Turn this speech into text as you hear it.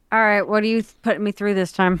All right, what are you putting me through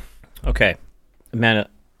this time? Okay, Amanda.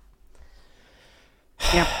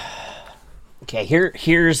 Yeah. Okay,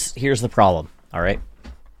 here's the problem. All right.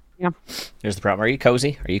 Yeah. Here's the problem. Are you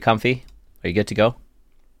cozy? Are you comfy? Are you good to go?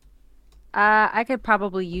 I could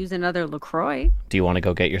probably use another LaCroix. Do you want to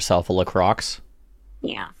go get yourself a LaCroix?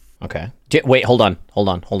 Yeah. Okay. Wait, hold on.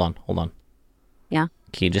 Yeah.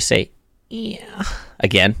 Can you just say, yeah,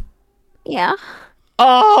 again? Yeah.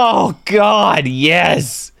 Oh, God,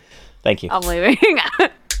 yes. Thank you. I'm leaving.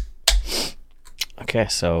 Okay,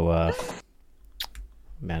 so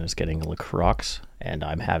Amanda's getting a LaCroix, and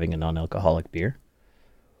I'm having a non-alcoholic beer.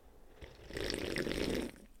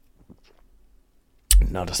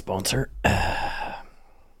 Not a sponsor.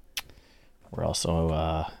 We're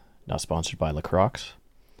also not sponsored by LaCroix.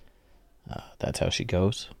 That's how she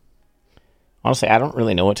goes. Honestly, I don't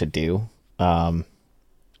really know what to do when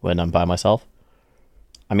I'm by myself.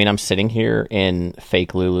 I mean, I'm sitting here in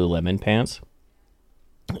fake Lululemon pants,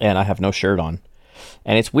 and I have no shirt on.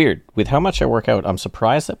 And it's weird. With how much I work out, I'm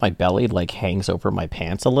surprised that my belly, like, hangs over my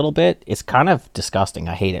pants a little bit. It's kind of disgusting.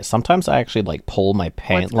 I hate it. Sometimes I actually, like, pull my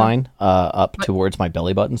pant line up towards my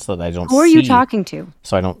belly button so that I don't see... Who are you talking to?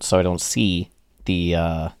 So I don't see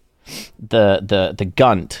the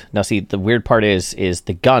gunt. Now, see, the weird part is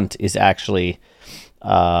the gunt is actually...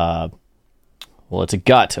 well, it's a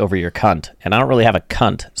gut over your cunt. And I don't really have a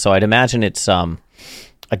cunt. So I'd imagine it's a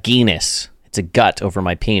genus. It's a gut over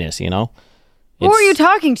my penis, you know? Who are you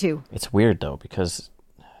talking to? It's weird, though, because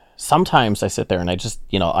sometimes I sit there and I just,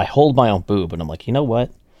 I hold my own boob and I'm like, you know what?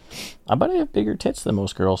 I bet I have bigger tits than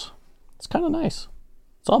most girls. It's kind of nice.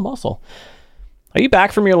 It's all muscle. Are you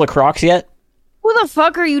back from your LaCroix yet? Who the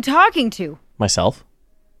fuck are you talking to? Myself.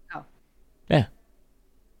 Oh. Yeah.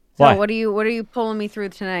 So Why? what are you pulling me through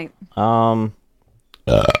tonight?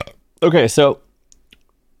 Okay, so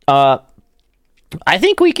I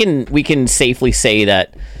think we can safely say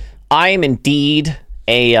that I am indeed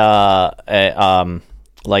a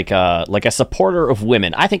supporter of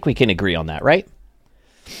women. I think we can agree on that, right?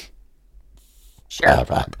 Sure.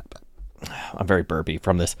 I'm very burpy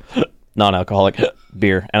from this non-alcoholic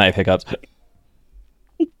beer, and I have hiccups.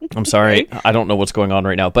 I'm sorry. I don't know what's going on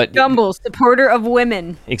right now, but Gumble, supporter of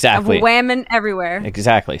women. Exactly. Of women everywhere.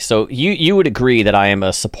 Exactly. So you would agree that I am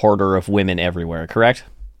a supporter of women everywhere, correct?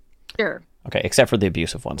 Sure. Okay, except for the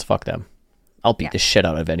abusive ones. Fuck them. I'll beat the shit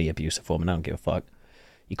out of any abusive woman. I don't give a fuck.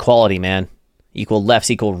 Equality, man. Equal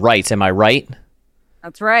lefts, equal rights. Am I right?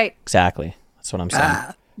 That's right. Exactly. That's what I'm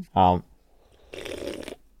saying.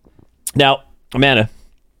 Now, Amanda,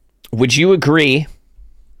 would you agree?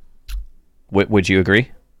 Would you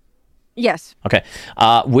agree? Yes. Okay.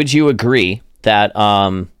 Would you agree that,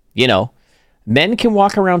 men can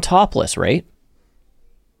walk around topless, right?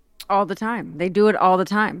 All the time. They do it all the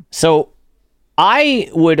time. So I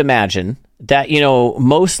would imagine that,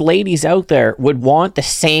 most ladies out there would want the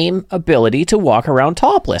same ability to walk around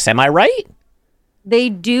topless. Am I right? They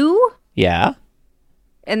do Yeah.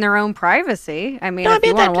 in their own privacy. I mean, if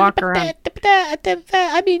you want to walk around.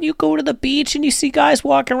 I mean, you go to the beach and you see guys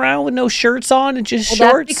walking around with no shirts on and just Well,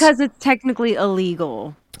 shorts. that's because it's technically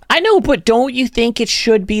illegal. I know, but don't you think it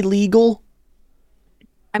should be legal?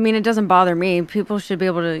 I mean, it doesn't bother me. People should be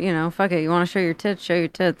able to, fuck it. You want to show your tits, show your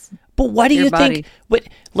tits. But what do Your you body.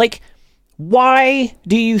 think? Why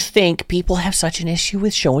do you think people have such an issue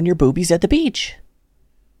with showing your boobies at the beach?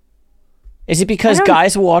 Is it because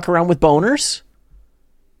guys walk around with boners?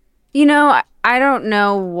 I don't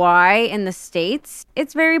know why in the States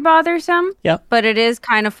it's very bothersome. Yeah. But it is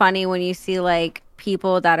kind of funny when you see like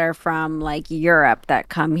people that are from like Europe that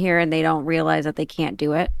come here and they don't realize that they can't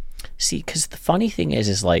do it. See, because the funny thing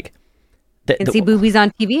is like... You can see boobies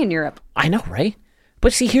on TV in Europe. I know, right?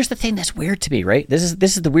 But see, here's the thing that's weird to me, right? This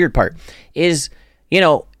is the weird part. Is,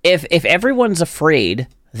 if everyone's afraid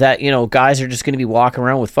that, guys are just going to be walking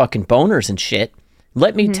around with fucking boners and shit,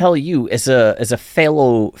 let me tell you, as a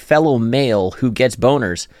fellow male who gets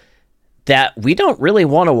boners, that we don't really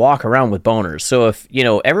want to walk around with boners. So if,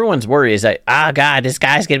 everyone's worried is that, God, this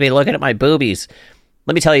guy's going to be looking at my boobies.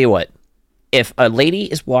 Let me tell you what. If a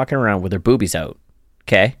lady is walking around with her boobies out,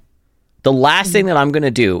 okay, the last thing that I'm going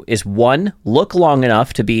to do is, one, look long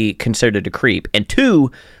enough to be considered a creep, and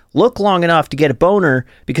two, look long enough to get a boner,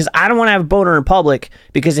 because I don't want to have a boner in public,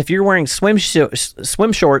 because if you're wearing swim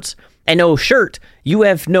shorts and no shirt, you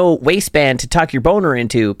have no waistband to tuck your boner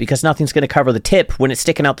into, because nothing's going to cover the tip when it's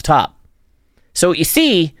sticking out the top. So you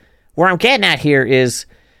see, where I'm getting at here is,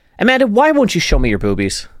 Amanda, why won't you show me your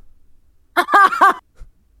boobies?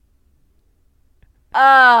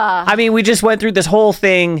 I mean, we just went through this whole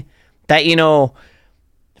thing that,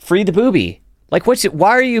 free the boobie. Like, why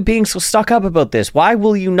are you being so stuck up about this? Why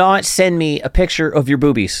will you not send me a picture of your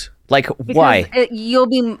boobies? Like, why?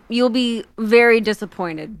 You'll be very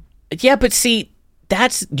disappointed. Yeah, but see,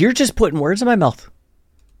 you're just putting words in my mouth.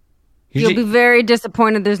 You'll be very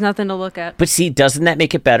disappointed. There's nothing to look at. But see, doesn't that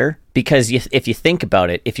make it better? Because if you think about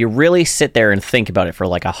it, if you really sit there and think about it for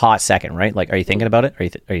like a hot second, right? Like, are you thinking about it? Are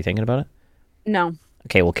you thinking about it? No.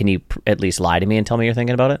 Okay, well, can you at least lie to me and tell me you're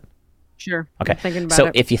thinking about it? Sure. Okay. I'm thinking about so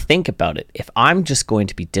it. if you think about it, if I'm just going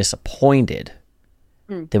to be disappointed,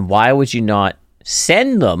 then why would you not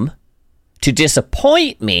send them to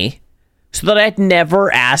disappoint me so that I'd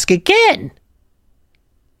never ask again?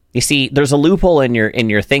 You see, there's a loophole in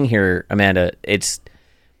your thing here, Amanda.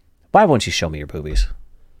 Why won't you show me your boobies?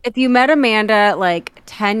 If you met Amanda like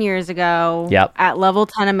 10 years ago, Yep. at level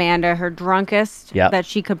 10 Amanda, her drunkest Yep. that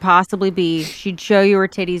she could possibly be, she'd show you her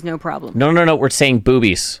titties, no problem. No. We're saying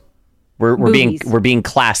boobies. We're being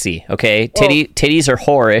classy, okay? Titties are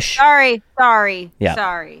whorish. Sorry. Yeah.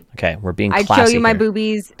 Sorry. Okay, we're being I'd classy. show you my here.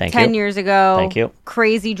 boobies Thank 10 you. years ago. Thank you.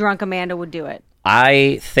 Crazy drunk Amanda would do it.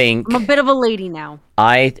 I think I'm a bit of a lady now.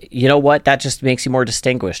 you know what? That just makes you more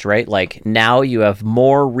distinguished, right? Like now you have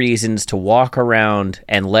more reasons to walk around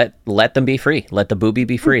and let them be free. Let the boobie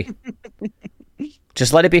be free.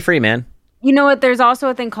 Just let it be free, man. You know what? There's also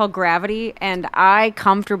a thing called gravity, and I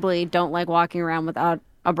comfortably don't like walking around without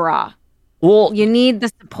a bra. Well, You need the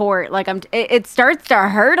support. Like it starts to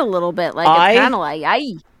hurt a little bit. Like it's kind of like,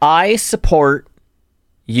 I support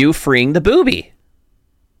you freeing the boobie.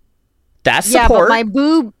 That's yeah, support.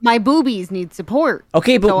 but my boobies need support.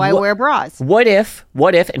 Okay, but so I wear bras. What if,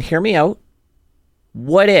 and hear me out,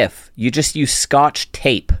 what if you just use Scotch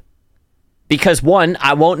tape? Because one,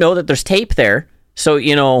 I won't know that there's tape there. So,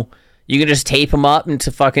 you can just tape them up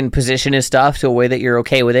into fucking position and stuff to a way that you're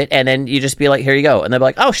okay with it. And then you just be like, here you go. And they'll be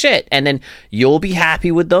like, oh shit. And then you'll be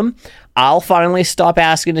happy with them. I'll finally stop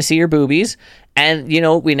asking to see your boobies. And,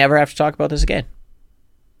 we never have to talk about this again.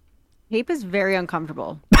 Tape is very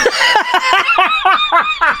uncomfortable.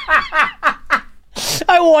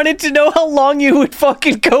 I wanted to know how long you would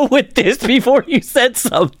fucking go with this before you said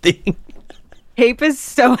something. Tape is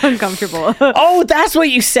so uncomfortable. Oh, that's what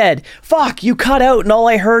you said. Fuck, you cut out and all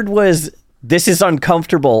I heard was, this is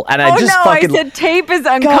uncomfortable. And I I said tape is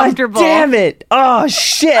uncomfortable. God damn it. Oh,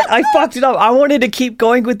 shit. I fucked it up. I wanted to keep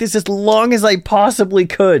going with this as long as I possibly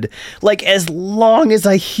could. Like, as long as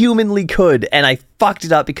I humanly could. And I fucked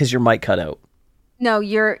it up because your mic cut out. No,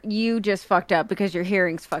 you just fucked up because your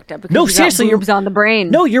hearing's fucked up. Because No, you seriously, got boobs on the brain.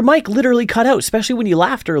 No, your mic literally cut out, especially when you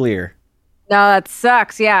laughed earlier. No, that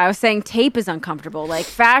sucks. Yeah, I was saying tape is uncomfortable. Like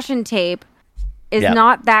fashion tape is Yeah.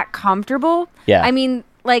 not that comfortable. Yeah. I mean,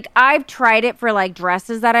 like I've tried it for like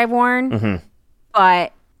dresses that I've worn, Mm-hmm.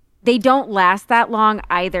 but they don't last that long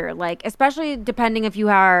either. Like especially depending if you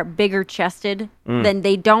are bigger chested, then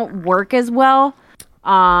they don't work as well.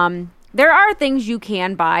 There are things you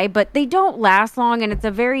can buy, but they don't last long, and it's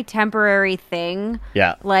a very temporary thing.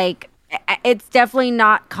 Yeah. Like, it's definitely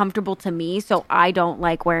not comfortable to me, so I don't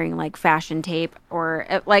like wearing, like, fashion tape. Or,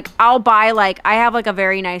 like, I'll buy, like, I have, like, a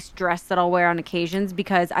very nice dress that I'll wear on occasions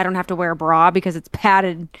because I don't have to wear a bra because it's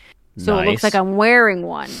padded, so it looks Nice. like I'm wearing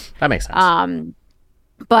one. That makes sense.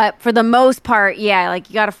 But for the most part, yeah, like,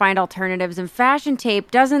 you got to find alternatives. And fashion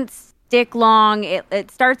tape doesn't stick long.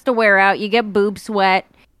 It starts to wear out. You get boob sweat.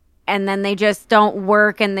 And then they just don't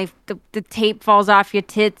work, and the tape falls off your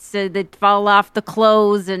tits, they fall off the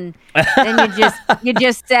clothes, and then you're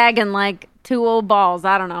just sagging like two old balls.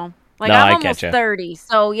 I don't know. Like No, I'm I almost getcha. 30,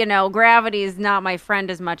 so gravity is not my friend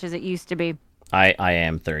as much as it used to be. I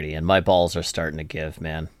am 30, and my balls are starting to give,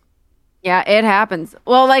 man. Yeah, it happens.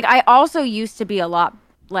 Well, like I also used to be a lot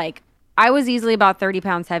like I was easily about 30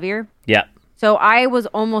 pounds heavier, Yeah. so I was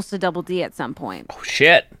almost a double D at some point. Oh,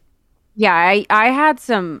 shit. Yeah, I had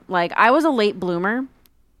some, like, I was a late bloomer.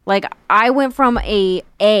 Like, I went from a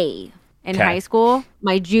in Okay. high school.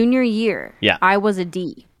 My junior year, Yeah. I was a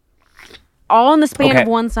D. All in the span Okay. of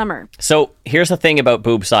one summer. So here's the thing about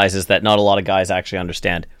boob sizes that not a lot of guys actually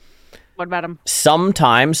understand. What about them?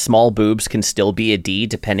 Sometimes small boobs can still be a D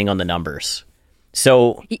depending on the numbers.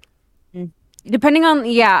 So, Depending on,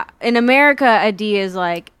 in America, a D is,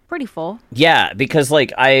 like, pretty full. yeah, because,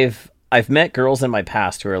 like, I've met girls in my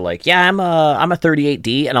past who are like, yeah, I'm a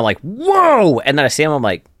 38D, and I'm like, whoa! And then I see them, I'm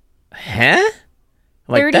like, huh? I'm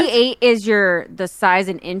like, 38 is the size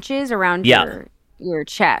in inches around Yeah. your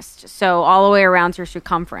chest. So all the way around your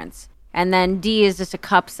circumference. And then D is just a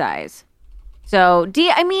cup size. So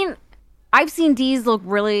D, I mean, I've seen D's look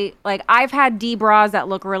really, like, I've had D bras that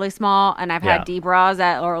look really small, and I've had D bras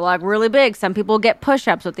that are like really big. Some people get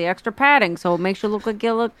push-ups with the extra padding, so it makes you look like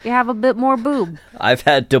you have a bit more boob. I've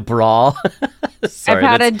had de bra. Sorry, I've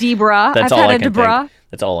had a D bra. I've had a de bra.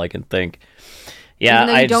 That's all I can think. Yeah,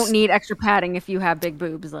 even though you don't need extra padding if you have big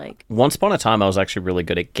boobs. Like, once upon a time, I was actually really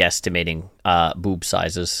good at guesstimating boob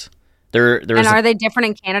sizes. Are they different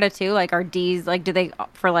in Canada too? Like, are D's like? Do they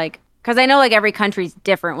for like? Because I know like every country's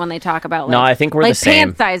different when they talk about like. No, I think we're like the same.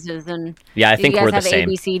 Pant sizes and. Yeah, I think we're the same.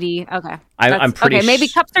 A, B, C, D. Okay. I'm pretty. Okay, maybe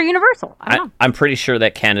cups are universal. I don't know. I'm pretty sure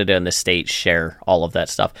that Canada and the States share all of that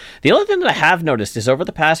stuff. The only thing that I have noticed is over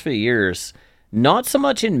the past few years, not so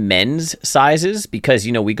much in men's sizes, because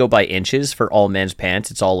we go by inches for all men's pants.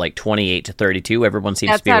 It's all like 28 to 32. Everyone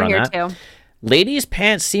seems to be around that. Too. Ladies'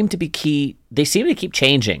 pants seem to be they seem to keep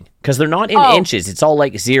changing because they're not in inches. It's all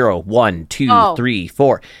like 0, 1, 2, 3,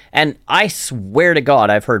 4. And I swear to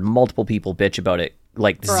God, I've heard multiple people bitch about it.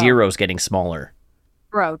 Like zeros getting smaller.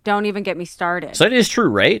 Bro, don't even get me started. So it is true,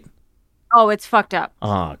 right? Oh, it's fucked up.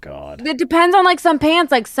 Oh, God. It depends on like some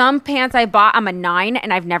pants. Like some pants I bought, I'm a 9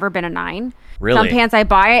 and I've never been a 9. Really? Some pants I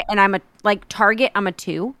buy and I'm a like Target, I'm a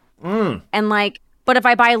 2. And like, but if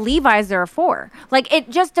I buy Levi's, they're a 4. Like,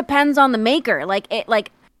 it just depends on the maker. Like,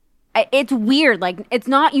 it's weird. Like, it's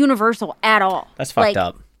not universal at all. That's fucked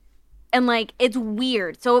up. And like, it's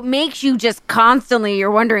weird. So it makes you just constantly,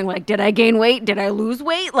 you're wondering like, did I gain weight? Did I lose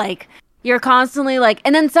weight? Like, you're constantly like,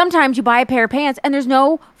 and then sometimes you buy a pair of pants and there's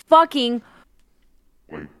no fucking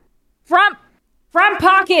front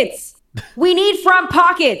pockets. We need front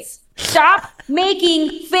pockets. Stop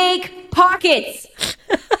making fake pockets.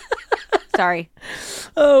 Sorry.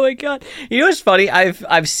 Oh my God. You know what's funny?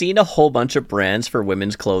 I've seen a whole bunch of brands for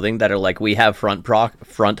women's clothing that are like, we have front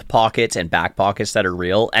pockets and back pockets that are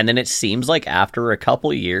real. And then it seems like after a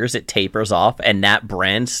couple of years, it tapers off and that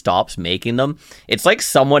brand stops making them. It's like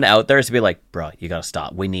someone out there is to be like, bro, you got to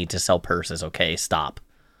stop. We need to sell purses. Okay, stop.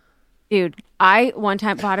 Dude, I one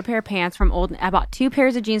time bought a pair of pants I bought 2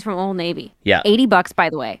 pairs of jeans from Old Navy. Yeah. $80, by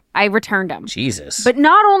the way. I returned them. Jesus. But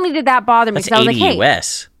not only did that bother me, that's because I was like, hey.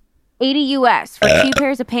 US. $80 US for 2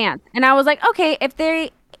 pairs of pants. And I was like, okay, if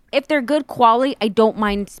they're good quality, I don't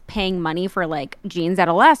mind paying money for like jeans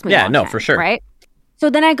that'll last me. Yeah, long no, time, for sure. Right? So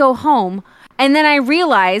then I go home and then I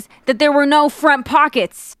realize that there were no front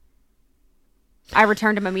pockets. I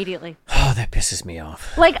returned them immediately. Oh, that pisses me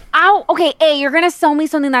off. Like, okay, you're going to sell me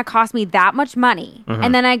something that cost me that much money. Mm-hmm.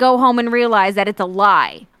 And then I go home and realize that it's a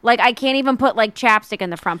lie. Like, I can't even put like chapstick in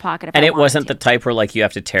the front pocket. And it wasn't the type where like you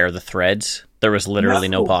have to tear the threads. There was literally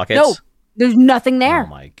no pockets. No, there's nothing there. Oh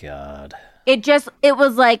my God. It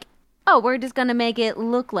was like, oh, we're just going to make it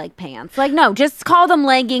look like pants. Like, no, just call them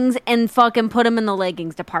leggings and fucking put them in the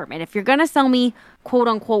leggings department. If you're going to sell me quote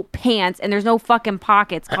unquote pants and there's no fucking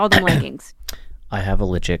pockets, call them leggings. I have a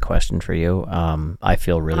legit question for you. I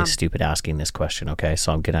feel really stupid asking this question, okay?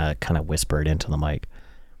 So I'm going to kind of whisper it into the mic.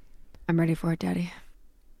 I'm ready for it, Daddy.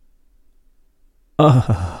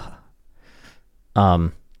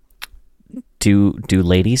 Do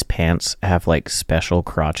ladies' pants have like special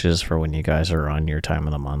crotches for when you guys are on your time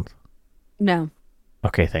of the month? No.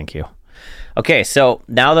 Okay, thank you. Okay, so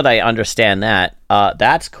now that I understand that,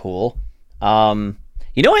 that's cool.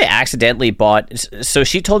 I accidentally bought... So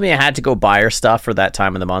she told me I had to go buy her stuff for that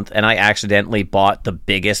time of the month, and I accidentally bought the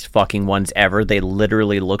biggest fucking ones ever. They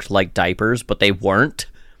literally looked like diapers, but they weren't.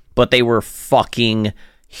 But they were fucking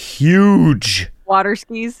huge. Water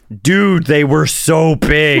skis? Dude, they were so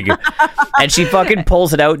big. And she fucking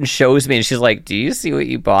pulls it out and shows me, and she's like, do you see what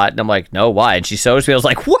you bought? And I'm like, no, why? And she shows me. I was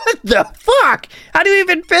like, what the fuck? How do you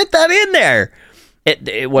even fit that in there?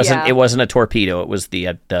 It wasn't a torpedo. It was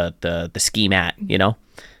the ski mat,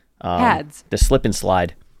 pads. The slip and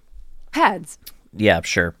slide pads. Yeah,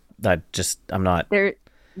 sure. I'm not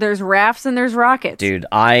There's rafts and there's rockets. Dude,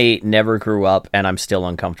 I never grew up, and I'm still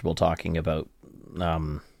uncomfortable talking about.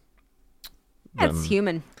 That's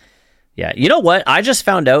human. Yeah, you know what? I just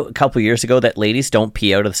found out a couple years ago that ladies don't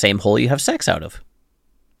pee out of the same hole you have sex out of.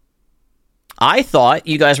 I thought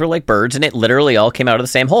you guys were like birds, and it literally all came out of the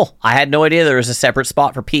same hole. I had no idea there was a separate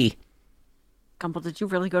spot for pee. Gumbel, did you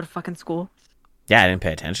really go to fucking school? Yeah, I didn't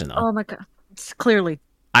pay attention, though. Oh, my God. Clearly.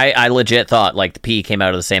 I legit thought, like, the pee came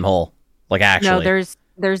out of the same hole. Like, actually. No,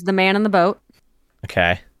 there's the man in the boat.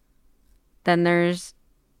 Okay. Then there's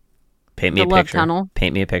Paint me the a love picture. tunnel.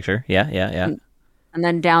 Paint me a picture. Yeah. And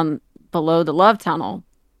then down below the love tunnel.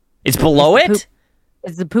 It's below it?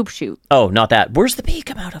 It's the poop chute. Oh, not that. Where's the pee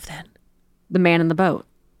come out of, then? The man in the boat.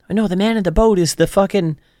 No, the man in the boat is the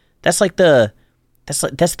fucking... That's the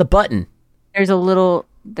button. There's a little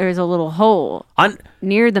hole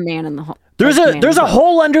near the man in the hole. There's a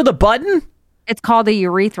hole under the button? It's called a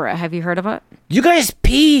urethra. Have you heard of it? You guys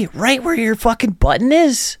pee right where your fucking button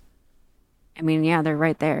is? I mean, yeah, they're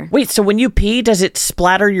right there. Wait, so when you pee, does it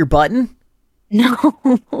splatter your button? No.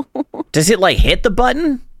 Does it like hit the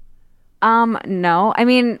button? No. I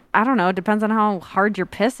mean, I don't know. It depends on how hard you're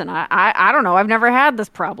pissing. I don't know. I've never had this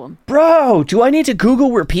problem. Bro, do I need to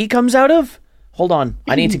Google where pee comes out of? Hold on.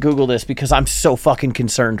 I need to Google this because I'm so fucking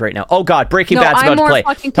concerned right now. Oh God, Breaking Bad's about to play. I'm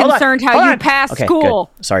more fucking concerned how you passed school.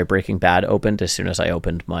 Good. Sorry, Breaking Bad opened as soon as I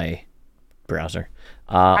opened my browser.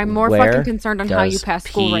 I'm more fucking concerned on how you pass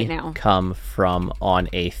school right now. Come from on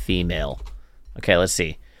a female. Okay, let's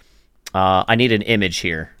see. I need an image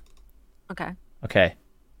here. Okay. Okay.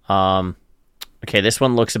 Okay, this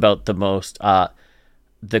one looks about the most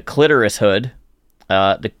the clitoris hood.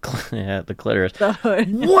 The clitoris. The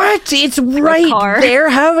hood. What? It's right there.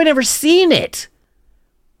 How have I never seen it?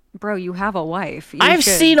 Bro, you have a wife. I've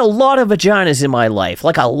seen a lot of vaginas in my life,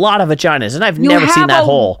 like a lot of vaginas, and I've never seen that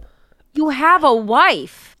hole. You have a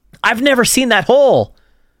wife. I've never seen that hole.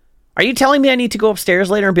 Are you telling me I need to go upstairs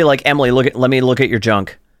later and be like, Emily, let me look at your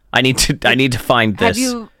junk. I need to find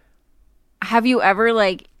this. Have you ever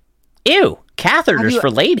like? Ew, catheters for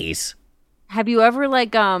ladies. Have you ever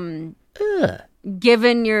like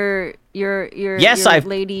given your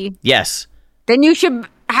lady? Yes. Then you should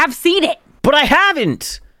have seen it. But I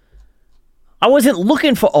haven't. I wasn't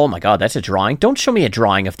looking for. Oh my God, that's a drawing. Don't show me a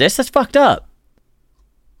drawing of this. That's fucked up.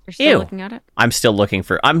 You're still looking at it? I'm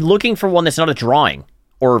looking for one that's not a drawing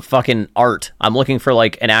or fucking art. I'm looking for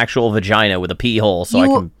like an actual vagina with a pee hole so I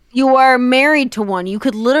can. You are married to one. You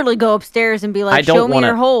could literally go upstairs and be like, show me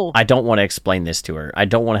your hole. I don't want to explain this to her. I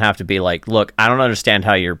don't want to have to be like, look, I don't understand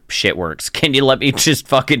how your shit works. Can you let me just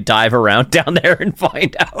fucking dive around down there and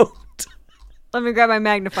find out? Let me grab my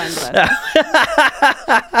magnifying glass.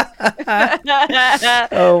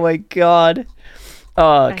 Oh my God.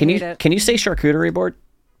 Can you say charcuterie board?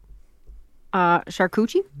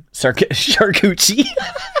 Charcuterie? Charcuterie.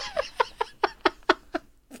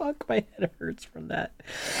 Fuck, my head hurts from that.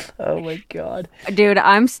 Oh my God. Dude,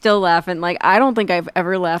 I'm still laughing. Like, I don't think I've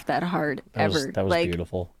ever laughed that hard. That was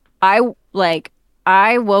beautiful.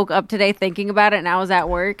 I woke up today thinking about it and I was at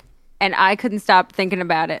work and I couldn't stop thinking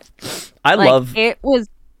about it. It was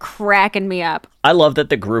cracking me up. I love that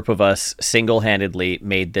the group of us single-handedly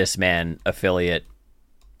made this man affiliate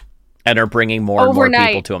and are bringing more and more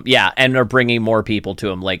people to him. Yeah, and are bringing more people to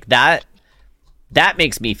him. Like, that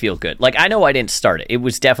makes me feel good. Like, I know I didn't start it. It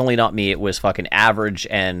was definitely not me. It was fucking Average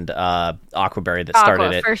and Aquaberry that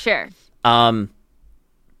started it. For sure.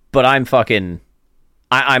 But I'm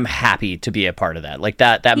happy to be a part of that. Like,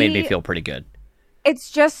 that made me feel pretty good. It's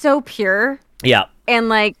just so pure. Yeah. And,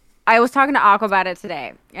 like, I was talking to Aqua about it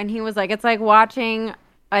today, and he was like, it's like watching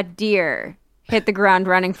a deer hit the ground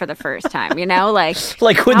running for the first time, you know? Like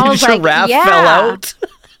when the giraffe fell out?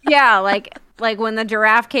 Yeah, like when the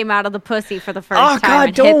giraffe came out of the pussy for the first time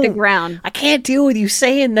and hit the ground. I can't deal with you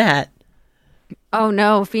saying that. Oh,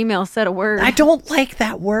 no, female said a word. I don't like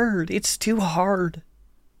that word. It's too hard.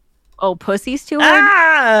 Oh, pussy's too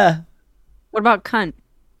hard? What about cunt?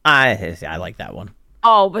 I like that one.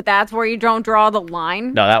 Oh, but that's where you don't draw the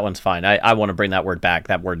line? No, that one's fine. I want to bring that word back.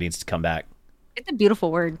 That word needs to come back. It's a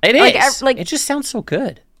beautiful word. It is. It just sounds so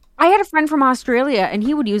good. I had a friend from Australia, and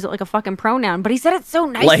he would use it like a fucking pronoun, but he said it so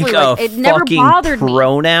nicely. Like it never bothered me.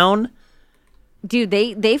 Pronoun? Dude,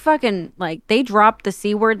 they fucking, like, they dropped the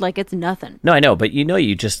C word like it's nothing. No, I know, but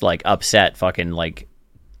you just, like, upset fucking, like,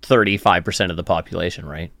 35% of the population,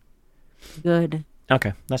 right? Good.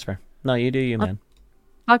 Okay, that's fair. No, you do you, man.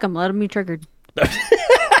 Fuck them. Let them be triggered.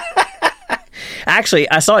 Actually,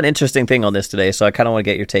 I saw an interesting thing on this today, so I kind of want to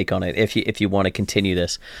get your take on it if you want to continue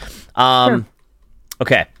this. Sure.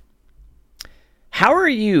 Okay. How are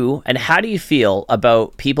you and how do you feel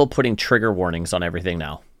about people putting trigger warnings on everything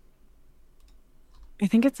now? I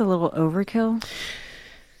think it's a little overkill.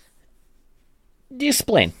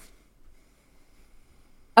 Explain.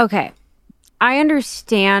 Okay. I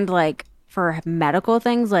understand, like, for medical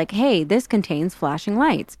things, like, hey, this contains flashing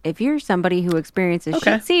lights. If you're somebody who experiences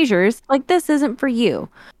shit seizures, like, this isn't for you.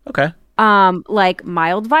 Okay. Like,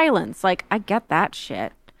 mild violence. Like, I get that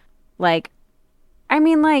shit. Like, I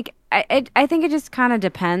mean, like, I think it just kind of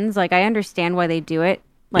depends. Like, I understand why they do it.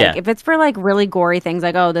 Like, if it's for, like, really gory things,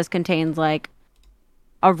 like, oh, this contains, like,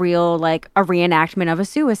 a real, like, a reenactment of a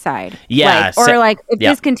suicide. Yeah. Like, or, like, if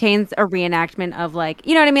this contains a reenactment of, like,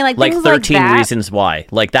 you know what I mean? Like 13 like Reasons Why.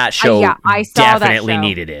 Like, that show I saw definitely that show.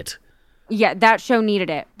 needed it. Yeah, that show needed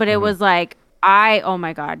it. But it was, like, oh,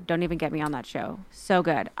 my God, don't even get me on that show. So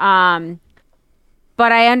good. But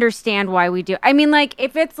But I understand why we do. I mean, like,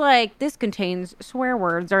 if it's like this contains swear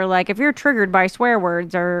words, or like if you're triggered by swear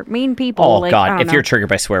words or mean people. Oh, like, God. If you're triggered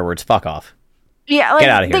by swear words, fuck off. Yeah, Get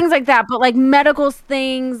out of like here. things like that. But like medical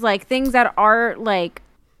things, like things that are like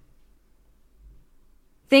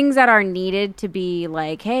things that are needed to be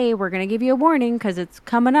like, hey, we're going to give you a warning because it's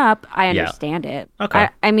coming up. I understand it. Okay.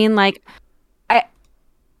 I mean, like,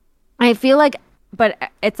 I feel like, but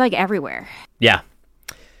it's like everywhere. Yeah.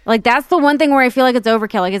 Like, that's the one thing where I feel like it's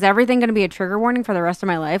overkill. Like, is everything going to be a trigger warning for the rest of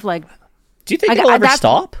my life? Like, do you think it'll ever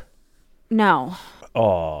stop? No.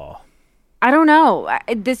 Oh. I don't know.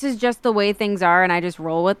 This is just the way things are, and I just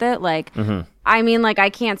roll with it. Like, I mean, like, I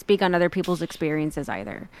can't speak on other people's experiences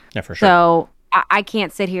either. Yeah, for sure. So I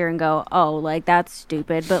can't sit here and go, oh, like, that's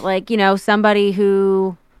stupid. But, like, you know, somebody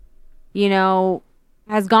who, you know,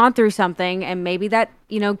 has gone through something and maybe that,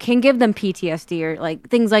 you know, can give them PTSD or like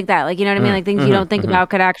things like that. Like, you know what I mean? Like things you don't think about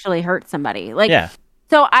could actually hurt somebody. Like,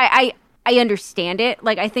 so I understand it.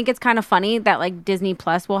 Like, I think it's kind of funny that like Disney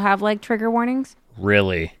Plus will have like trigger warnings.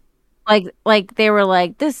 Really? Like they were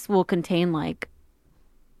like, this will contain like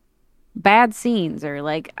bad scenes or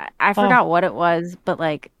like, I forgot what it was, but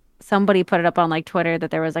like somebody put it up on like Twitter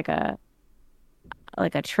that there was like a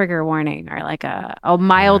trigger warning or like a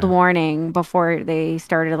mild warning before they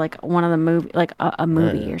started like one of the movie, like a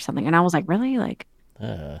movie or something. And I was like, really? Like,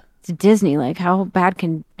 it's Disney. Like, how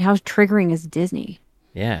triggering is Disney?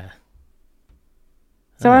 Yeah.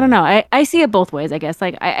 So I don't know. I see it both ways, I guess.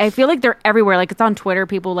 Like, I feel like they're everywhere. Like, it's on Twitter.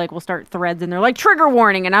 People like will start threads and they're like, trigger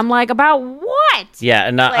warning. And I'm like, about what? Yeah.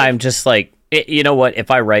 And I'm just like, you know what? If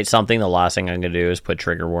I write something, the last thing I'm going to do is put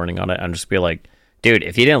trigger warning on it. I'm just be like, dude,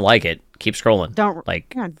 if you didn't like it, keep scrolling. Don't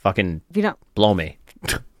like fucking if you don't blow me.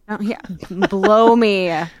 Blow me.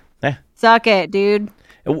 Yeah. Suck it, dude.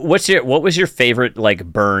 What was your favorite like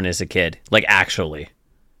burn as a kid? Like actually.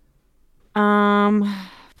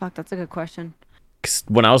 Fuck, that's a good question. 'Cause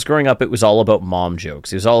when I was growing up, it was all about mom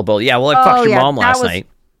jokes. It was all about I fucked your mom last night.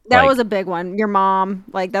 That was a big one. Your mom,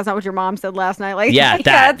 like, that's not what your mom said last night. Like,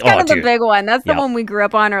 that's kind of the big one. That's the one we grew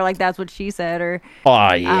up on, or like that's what she said, or.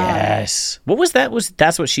 Oh yes. What was that?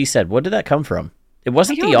 That's what she said. What did that come from? It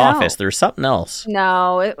wasn't The Office. There was something else.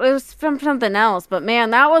 No, it was from something else. But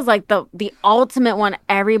man, that was like the ultimate one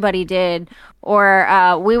everybody did.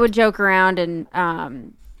 Or we would joke around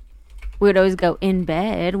and we would always go in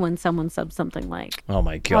bed when someone subbed something like, oh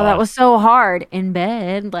my God. Oh, that was so hard in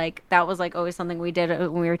bed. Like that was like always something we did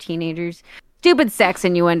when we were teenagers. Stupid sex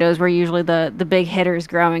innuendos were usually the big hitters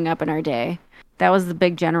growing up in our day. That was the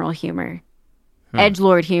big general humor.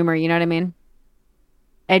 Edgelord humor, you know what I mean?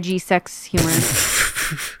 Edgy sex humor.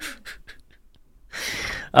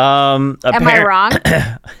 Am I wrong?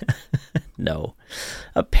 No.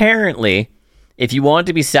 Apparently, if you want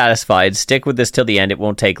to be satisfied, stick with this till the end. It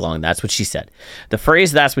won't take long. That's what she said. The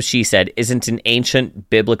phrase "that's what she said" isn't an ancient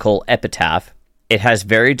biblical epitaph. It has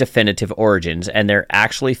very definitive origins, and they're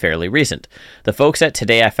actually fairly recent. The folks at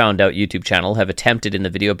Today I Found Out YouTube channel have attempted in the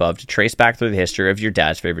video above to trace back through the history of your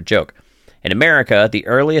dad's favorite joke. In America, the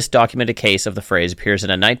earliest documented case of the phrase appears in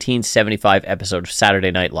a 1975 episode of Saturday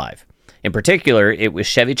Night Live. In particular, it was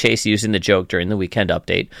Chevy Chase using the joke during the weekend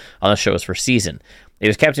update on the show's first season. It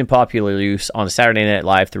was kept in popular use on Saturday Night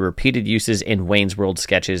Live through repeated uses in Wayne's World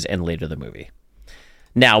sketches and later the movie.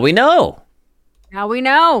 Now we know. Now we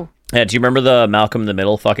know. Do you remember the Malcolm in the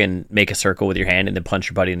Middle fucking make a circle with your hand and then punch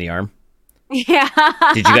your buddy in the arm? Yeah.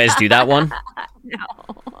 Did you guys do that one? No.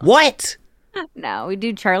 What? No, we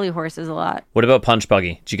do Charlie horses a lot. What about punch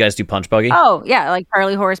buggy? Did you guys do punch buggy? Oh, yeah, like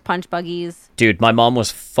Charlie horse, punch buggies. Dude, my mom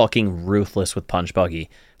was fucking ruthless with punch buggy.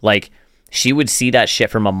 Like, she would see that shit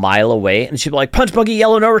from a mile away, and she'd be like, punch buggy,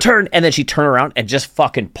 yellow, no return. And then she'd turn around and just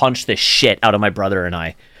fucking punch the shit out of my brother and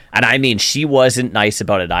I. And I mean, she wasn't nice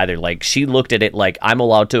about it either. Like, she looked at it like, I'm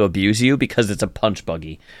allowed to abuse you because it's a punch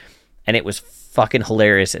buggy. And it was fucking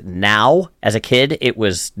hilarious. Now, as a kid, it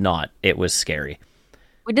was not. It was scary.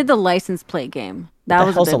 We did the license plate game. That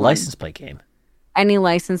was a license plate game. Any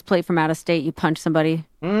license plate from out of state, you punch somebody.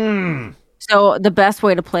 So the best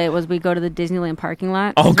way to play it was we go to the Disneyland parking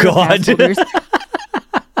lot. Oh, God.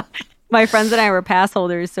 My friends and I were pass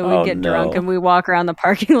holders, so we'd get drunk and we walk around the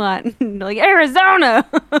parking lot and like, Arizona!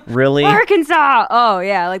 Really? Arkansas! Oh,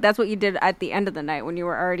 yeah. Like, that's what you did at the end of the night when you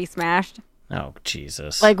were already smashed. Oh,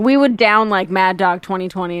 Jesus. Like, we would down, like, Mad Dog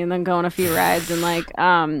 2020 and then go on a few rides and, like,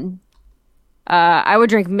 I would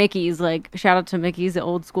drink Mickey's. Like, shout out to Mickey's, the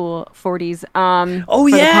old school 40s. Oh,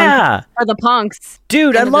 for yeah. for the punks.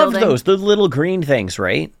 Dude, I the love building. those. The little green things,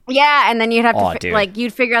 right? Yeah, and then you'd have Aw, to dude. like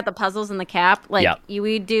you'd figure out the puzzles in the cap. Like Yep.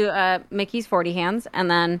 we'd do Mickey's 40 hands, and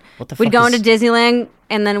then What the we'd fuck go is- into Disneyland,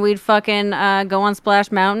 and then we'd fucking go on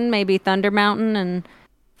Splash Mountain, maybe Thunder Mountain, and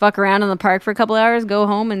fuck around in the park for a couple hours. Go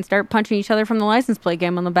home and start punching each other from the license plate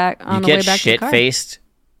game on the way You back get to the car. shit-faced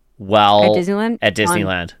while... At Disneyland? At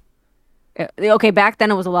Disneyland. Okay, back then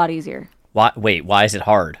it was a lot easier. Why? Wait, why is it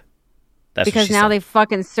hard? That's what Because she now said. they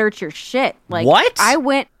fucking search your shit. Like What? I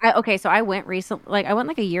went recently. Like I went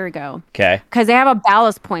like a year ago Okay, because they have a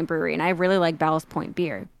Ballast Point brewery, and I really like Ballast Point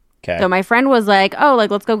beer. okay. So my friend was like, "Oh, like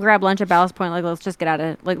let's go grab lunch at Ballast Point. Like let's get out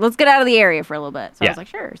of the area for a little bit." So I Yeah. was like,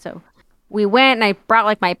 "Sure." So we went, and I brought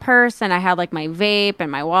like my purse, and I had like my vape and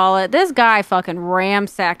my wallet. This guy fucking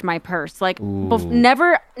ransacked my purse, like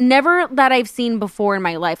never that I've seen before in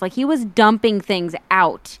my life. Like he was dumping things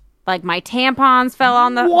out. Like my tampons fell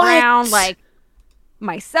on the What? ground, like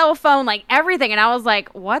my cell phone, like everything. And I was like,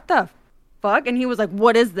 "What the fuck?" And he was like,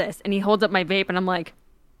 "What is this?" And he holds up my vape, and I'm like,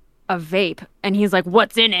 "A vape." And he's like,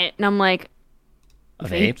 "What's in it?" And I'm like, A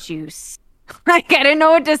vape vape? juice. Like I didn't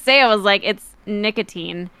know what to say. I was like, "It's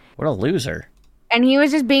nicotine." What a loser. And he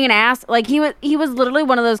was just being an ass. Like he was literally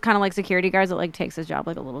one of those kind of like security guards that like takes his job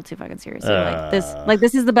like a little too fucking seriously.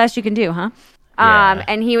 This is the best you can do, huh? Yeah.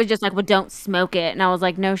 And he was just like, "Well, don't smoke it." And I was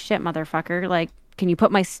like, "No shit, motherfucker. Like, can you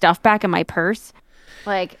put my stuff back in my purse?"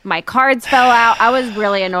 Like my cards fell out. I was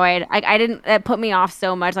really annoyed. It put me off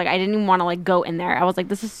so much. Like I didn't even want to like go in there. I was like,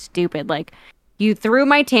 "This is stupid." Like you threw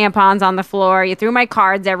my tampons on the floor. You threw my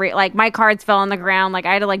cards my cards fell on the ground. Like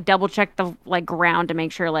I had to like double check the like ground to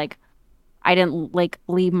make sure like I didn't like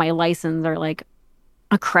leave my license or like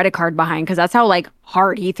a credit card behind, because that's how like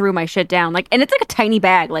hard he threw my shit down. Like, and it's like a tiny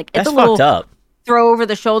bag. Like it's That's a little fucked up. throw over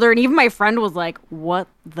the shoulder. And even my friend was like, "What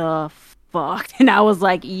the fuck?" And I was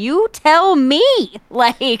like, "You tell me."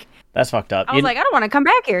 Like That's fucked up. I was like, "I don't want to come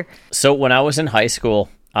back here." So when I was in high school,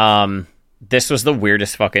 this was the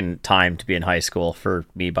weirdest fucking time to be in high school for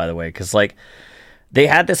me, by the way, because like they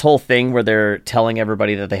had this whole thing where they're telling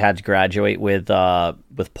everybody that they had to graduate with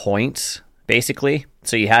points, basically.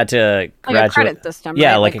 So you had to Like graduate. a credit system.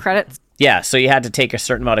 Yeah, right? like Like credits. Yeah, so you had to take a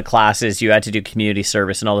certain amount of classes. You had to do community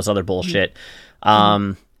service and all this other bullshit.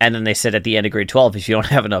 And then they said at the end of grade 12, if you don't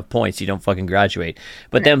have enough points, you don't fucking graduate.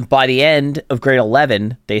 But then by the end of grade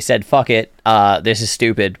 11, they said, "Fuck it, this is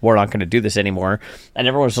stupid. We're not going to do this anymore." And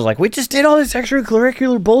everyone was like, "We just did all this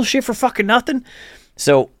extracurricular bullshit for fucking nothing."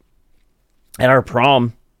 So at our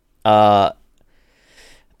prom,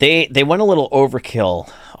 they went a little overkill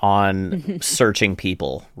on searching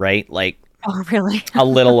people, right? Like Oh, really? a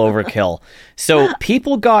little overkill. So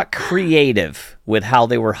people got creative with how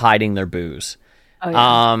they were hiding their booze. Oh, yeah.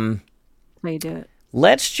 That's how you do it.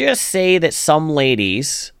 Let's just say that some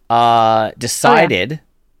ladies decided,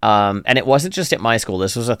 and it wasn't just at my school,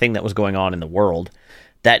 this was a thing that was going on in the world,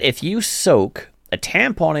 that if you soak a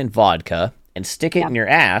tampon in vodka and stick it in your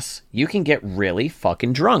ass, you can get really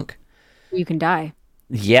fucking drunk. You can die.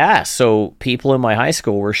 Yeah, so people in my high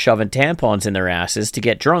school were shoving tampons in their asses to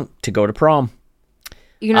get drunk to go to prom.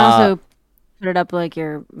 You can also put it up like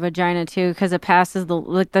your vagina too, because it passes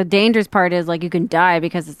the dangerous part is like you can die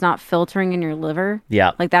because it's not filtering in your liver.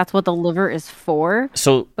 Yeah. Like that's what the liver is for.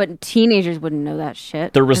 So But teenagers wouldn't know that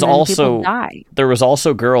shit. there was and then also people die. there was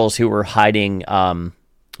also girls who were hiding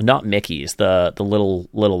not Mickeys, the little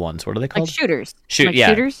ones. What are they called? Like shooters. Shoot, Like yeah,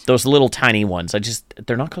 shooters. those little tiny ones.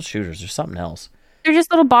 They're not called shooters. They're something else. They're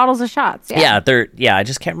just little bottles of shots. Yeah. Yeah, I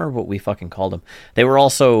just can't remember what we fucking called them. They were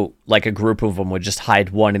also like a group of them would just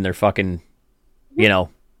hide one in their fucking,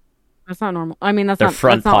 That's not normal. I mean, that's Their not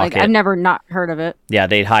front that's not like pocket. I've never not heard of it. yeah,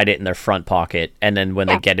 they'd hide it in their front pocket, and then when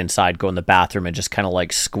they Yeah. get inside, go in the bathroom and just kind of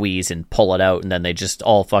like squeeze and pull it out, and then they just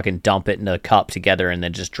all fucking dump it in a cup together and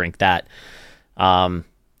then just drink that.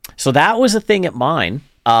 So that was a thing at mine.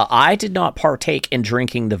 I did not partake in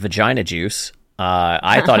drinking the vagina juice.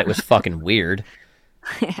 I thought it was fucking weird.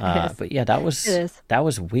 But yeah, that was It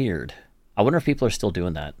is. weird. I wonder if people are still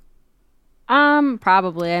doing that.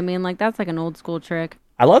 Probably. I mean, like that's like an old school trick.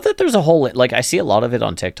 I love that there's a whole, like, I see a lot of it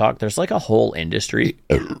on TikTok. There's like a whole industry.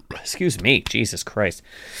 Excuse me, Jesus Christ.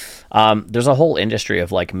 There's a whole industry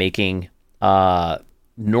of like making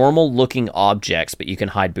normal looking objects, but you can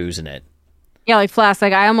hide booze in it. Yeah, like flasks.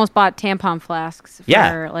 Like I almost bought tampon flasks for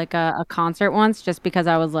Yeah. like a concert once, just because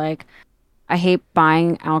I was like, I hate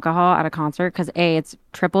buying alcohol at a concert because it's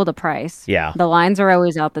triple the price. Yeah. The lines are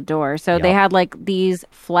always out the door. So they Yep. had like these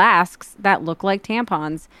flasks that look like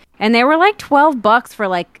tampons, and they were like $12 for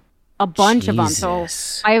like a bunch of them. So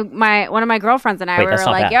Jesus. one of my girlfriends and I Wait, were that's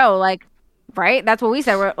not like, bad. "Yo, like, Right? That's what we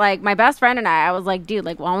said. We're like, my best friend and I was like, dude,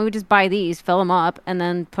 like, why don't we just buy these, fill them up, and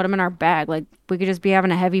then put them in our bag? Like, we could just be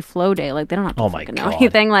having a heavy flow day. Like, they don't have to fucking know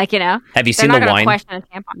anything. Like, you know, Have you they're seen not the gonna wine? question a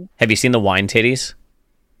tampon. Have you seen the wine titties?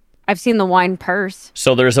 I've seen the wine purse.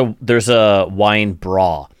 So there's a wine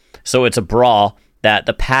bra. So it's a bra that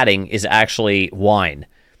the padding is actually wine.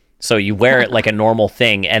 So you wear it like a normal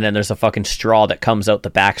thing, and then there's a fucking straw that comes out the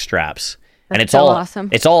back straps. And it's so all awesome.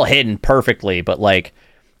 It's all hidden perfectly, but like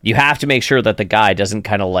you have to make sure that the guy doesn't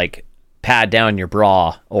kind of like pad down your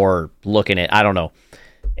bra or look in it. I don't know.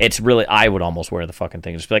 It's really, I would almost wear the fucking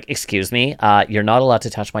thing. Just be like, excuse me, you're not allowed to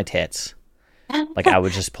touch my tits. Like I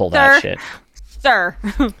would just pull that shit. Sir.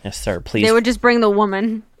 Yes, sir, please. They would just bring the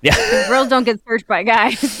woman. Yeah. The girls don't get searched by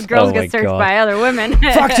guys. The girls get searched by other women.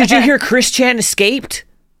 Fuck, did you hear Chris Chan escaped?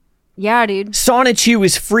 Yeah, dude. Sonichu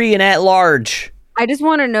is free and at large. I just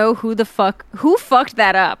want to know who fucked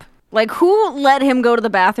that up. Like, who let him go to the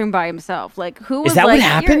bathroom by himself? Like, who was Is that like, what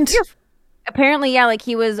happened? Apparently, yeah, like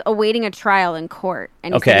he was awaiting a trial in court,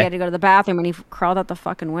 and he said he had to go to the bathroom, and he crawled out the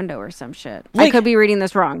fucking window or some shit. Like, I could be reading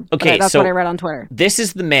this wrong. Okay, that's so what I read on Twitter. This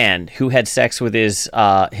is the man who had sex with his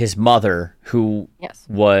mother, who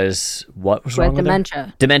was what was who wrong had with dementia.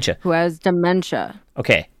 her? Dementia. Who has dementia?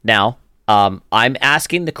 Okay, now I'm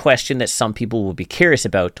asking the question that some people will be curious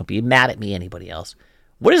about. Don't be mad at me, anybody else.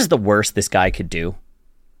 What is the worst this guy could do?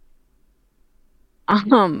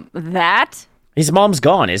 That? His mom's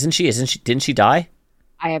gone, isn't she? Didn't she die?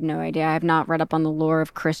 I have no idea. I have not read up on the lore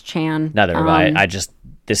of Chris Chan. Neither have I.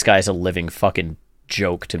 This guy's a living fucking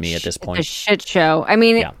joke to me at this point. It's a shit show. I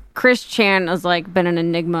mean, Chris Chan has like been an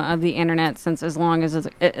enigma of the internet since as long as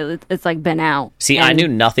it's like been out. See, I knew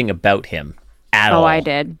nothing about him at all. Oh, I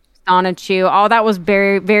did. Sonichu. All that was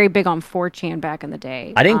very, very big on 4chan back in the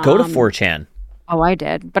day. I didn't go to 4chan. Oh, I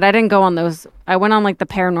did. But I didn't go on those. I went on like the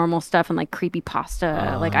paranormal stuff and like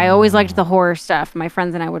creepypasta. Like I always liked the horror stuff. My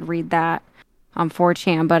friends and I would read that on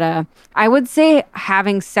 4chan. But I would say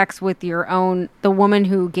having sex with the woman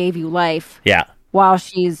who gave you life. Yeah. While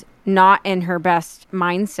she's not in her best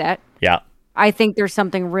mindset. Yeah. I think there's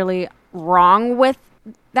something really wrong with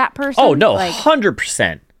that person. Oh, no,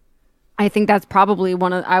 100%. I think that's probably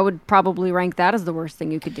I would probably rank that as the worst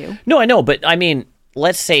thing you could do. No, I know, but I mean,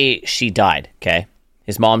 let's say she died, okay?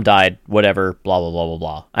 His mom died, whatever, blah, blah, blah, blah,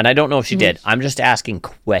 blah. And I don't know if she did. I'm just asking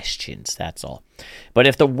questions, that's all. But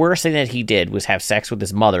if the worst thing that he did was have sex with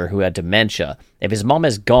his mother who had dementia, if his mom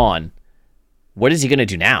is gone, what is he going to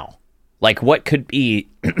do now? Like, what could be,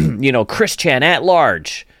 Chris Chan at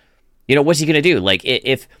large? What's he going to do? Like,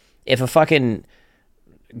 if a fucking,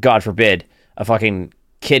 God forbid, a fucking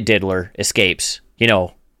kid diddler escapes,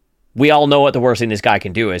 we all know what the worst thing this guy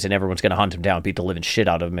can do is, and everyone's going to hunt him down, beat the living shit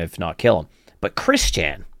out of him, if not kill him. But Chris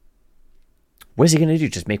Chan, what is he going to do?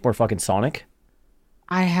 Just make more fucking Sonic?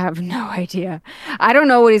 I have no idea. I don't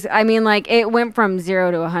know what it went from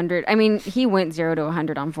 0 to 100. I mean, he went 0 to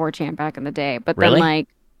 100 on 4chan back in the day, but then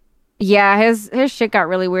his shit got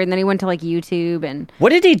really weird, and then he went to like YouTube and... What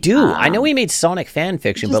did he do? I know he made Sonic fan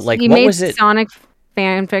fiction, but like, what was it? Sonic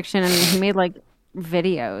fan fiction, and he made like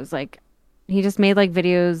videos, like... He just made like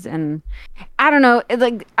videos, and I don't know.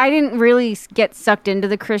 Like I didn't really get sucked into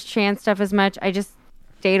the Chris Chan stuff as much. I just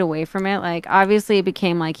stayed away from it. Like obviously, it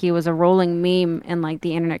became like he was a rolling meme in like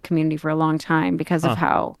the internet community for a long time because of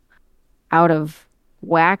how out of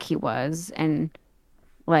whack he was, and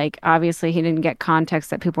like obviously he didn't get context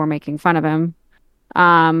that people were making fun of him.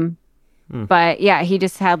 But yeah, he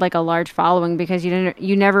just had like a large following because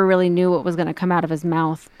you never really knew what was going to come out of his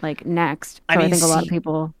mouth like next. So I think a lot of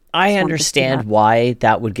people. I understand why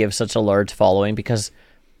that would give such a large following because,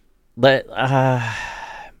 it's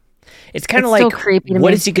kind of like, creepy to what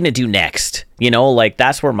me. is he going to do next? Like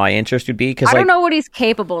that's where my interest would be. Cause I don't know what he's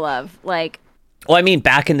capable of. Like, well, I mean,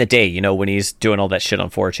 back in the day, when he's doing all that shit on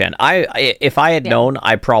 4chan, if I had known,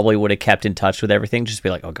 I probably would have kept in touch with everything. Just be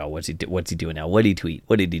like, oh god, what's he doing now? What did he tweet?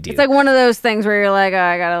 What did he do? It's like one of those things where you're like, oh,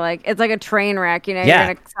 I gotta like, it's like a train wreck,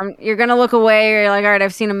 Yeah. You're gonna look away. You're like, all right,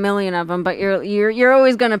 I've seen a million of them, but you're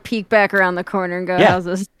always gonna peek back around the corner and go, how's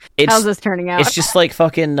this turning out? It's just like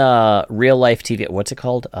fucking real life TV. What's it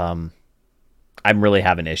called? I'm really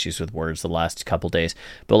having issues with words the last couple days,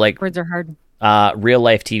 but like words are hard. Real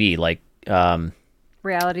life TV, like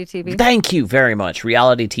reality TV. Thank you very much.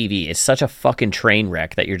 Reality TV is such a fucking train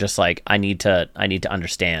wreck that you're just like, I need to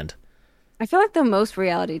understand. I feel like the most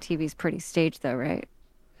reality TV is pretty staged though, right?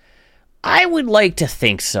 I would like to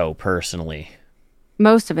think so, personally.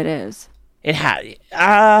 Most of it is. It had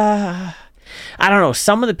I don't know,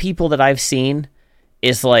 some of the people that I've seen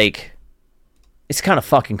is like, it's kind of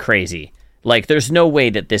fucking crazy. Like there's no way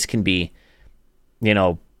that this can be,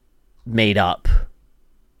 made up.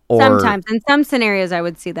 Or sometimes in some scenarios I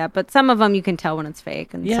would see that, but some of them you can tell when it's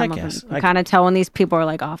fake, and Yeah, I some of them guess. you kind of tell when these people are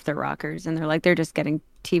like off their rockers and they're just getting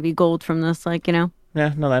TV gold from this, like, you know.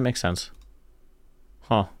 Yeah, no, that makes sense.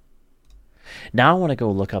 Huh. Now I want to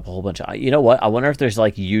go look up a whole bunch of. You know what? I wonder if there's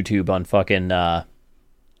like YouTube on fucking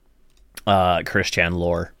Chris Chan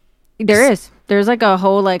lore. There's like a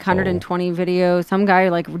whole like 120 video. Some guy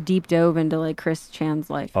like deep dove into like Chris Chan's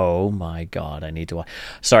life. Oh my god, I need to watch.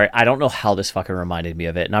 Sorry, I don't know how this fucking reminded me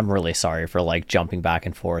of it, and I'm really sorry for like jumping back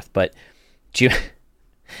and forth. But do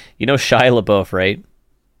you know Shia LaBeouf, right?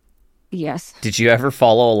 Yes. Did you ever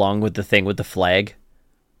follow along with the thing with the flag?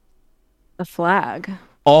 The flag.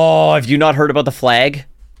 Oh, have you not heard about the flag?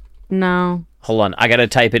 No. Hold on, I gotta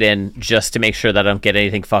type it in just to make sure that I don't get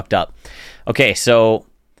anything fucked up. Okay, so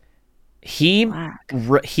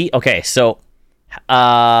okay, so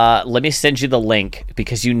let me send you the link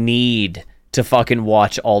because you need to fucking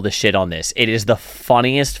watch all the shit on this. It is the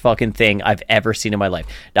funniest fucking thing I've ever seen in my life.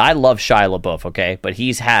 Now, I love Shia LaBeouf, okay, but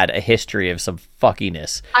he's had a history of some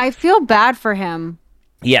fuckiness. I feel bad for him.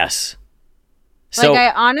 Yes. So, like,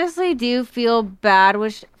 I honestly do feel bad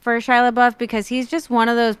for Shia LaBeouf because he's just one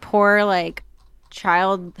of those poor, like,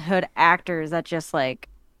 childhood actors that just, like...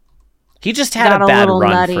 He just had a bad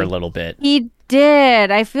run nutty. For a little bit. He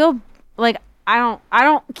did. I feel like I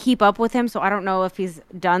don't keep up with him, so I don't know if he's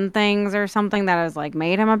done things or something that has, like,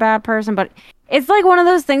 made him a bad person, but it's, like, one of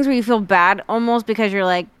those things where you feel bad almost because you're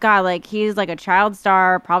like, God, like, he's, like, a child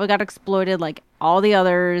star, probably got exploited like all the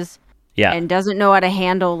others. Yeah. And doesn't know how to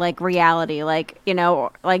handle like reality, like, you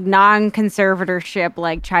know, like non-conservatorship,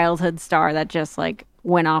 like childhood star that just like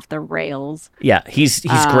went off the rails. Yeah, he's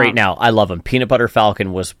great now. I love him. Peanut Butter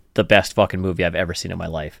Falcon was the best fucking movie I've ever seen in my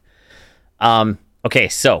life. Okay,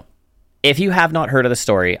 so if you have not heard of the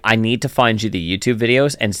story, I need to find you the YouTube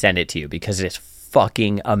videos and send it to you because it's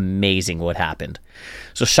fucking amazing what happened.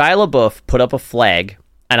 So Shia LaBeouf put up a flag.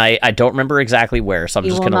 And I don't remember exactly where, so I'm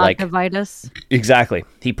just going to like... divide us. Exactly.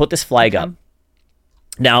 He put this flag up.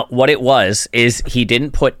 Now, what it was is he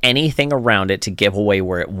didn't put anything around it to give away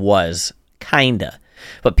where it was, kinda.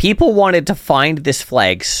 But people wanted to find this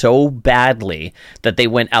flag so badly that they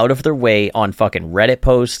went out of their way on fucking Reddit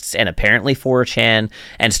posts and apparently 4chan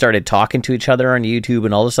and started talking to each other on YouTube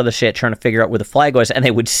and all this other shit trying to figure out where the flag was, and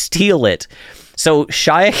they would steal it. So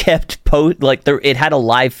Shia kept it had a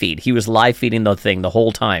live feed. He was live feeding the thing the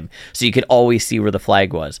whole time, so you could always see where the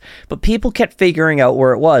flag was. But people kept figuring out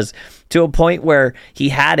where it was to a point where he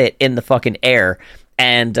had it in the fucking air,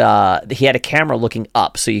 and he had a camera looking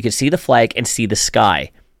up, so you could see the flag and see the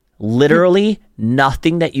sky. Literally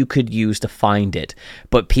nothing that you could use to find it.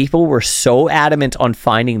 But people were so adamant on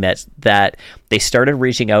finding that they started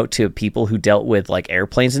reaching out to people who dealt with like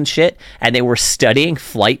airplanes and shit, and they were studying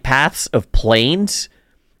flight paths of planes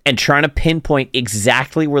and trying to pinpoint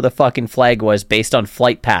exactly where the fucking flag was based on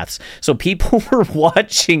flight paths. So people were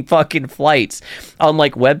watching fucking flights on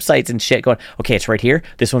like websites and shit going, okay, it's right here.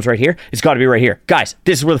 This one's right here. It's got to be right here. Guys,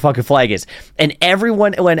 this is where the fucking flag is. And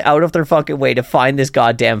everyone went out of their fucking way to find this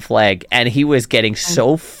goddamn flag. And he was getting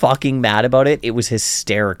so fucking mad about it. It was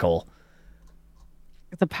hysterical.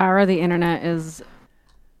 The power of the internet is...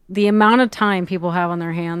 The amount of time people have on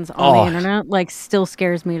their hands on the internet, like, still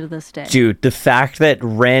scares me to this day. Dude, the fact that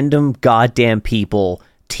random goddamn people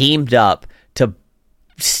teamed up to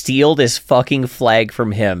steal this fucking flag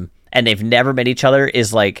from him and they've never met each other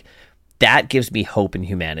is like, that gives me hope in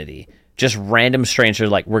humanity. Just random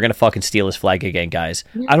strangers like, we're going to fucking steal his flag again, guys.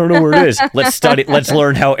 I don't know where it is. Let's study. Let's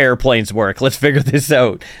learn how airplanes work. Let's figure this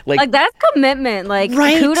out. Like that's commitment. Like,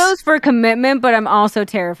 right? Kudos for commitment, but I'm also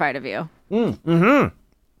terrified of you. Mm-hmm.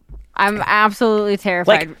 I'm absolutely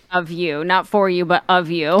terrified of you. Not for you, but of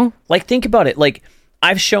you. Like, think about it. Like,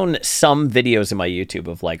 I've shown some videos in my YouTube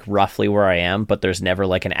of, like, roughly where I am, but there's never,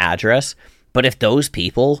 like, an address. But if those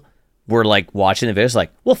people were, like, watching the videos,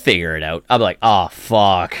 like, we'll figure it out. I'll be like, oh,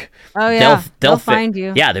 fuck. Oh, yeah. They'll find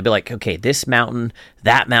you. Yeah, they'd be like, okay, this mountain,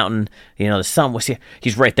 that mountain, you know, the sun was here.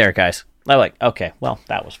 He's right there, guys. I'm like, okay, well,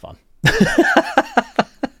 that was fun.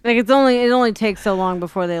 Like, it only takes so long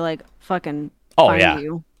before they, like, fucking find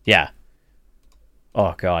you. Yeah.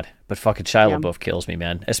 Oh God, but fucking Shia LaBeouf kills me,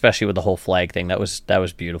 man. Especially with the whole flag thing. That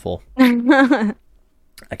was beautiful. I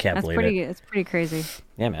can't believe it. It's pretty crazy.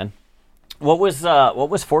 Yeah, man. What was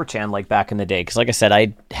 4chan like back in the day? Because like I said,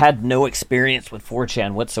 I had no experience with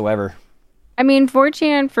 4chan whatsoever. I mean,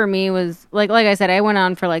 4chan for me was like I said, I went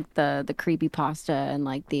on for like the creepypasta and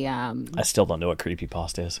like the I still don't know what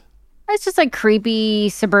creepypasta is. It's just like creepy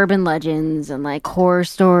suburban legends and like horror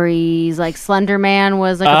stories. Like Slender Man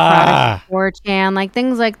was like a product of 4chan, like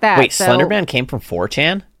things like that. Wait, Slender Man came from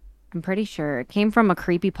 4chan? I'm pretty sure it came from a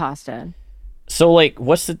creepypasta. So like,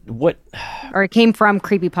 what? Or it came from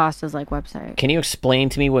Creepypasta's like website. Can you explain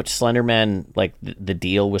to me what Slenderman, like the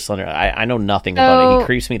deal with Slender? I know nothing about it. He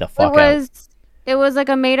creeps me the fuck out. It was like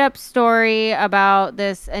a made up story about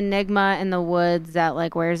this enigma in the woods that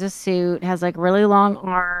like wears a suit, has like really long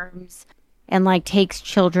arms, and like takes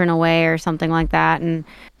children away or something like that. And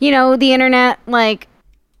the internet, like,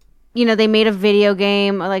 they made a video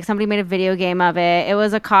game, like somebody made a video game of it. It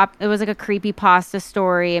was like a creepypasta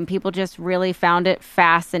story, and people just really found it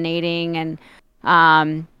fascinating. And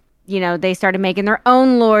they started making their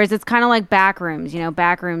own lores. It's kind of like Backrooms.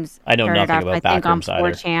 Backrooms. I know nothing about Backrooms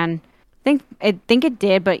either. 4chan. I think it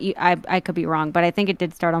did, but I could be wrong. But I think it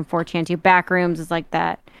did start on 4chan too. Backrooms is like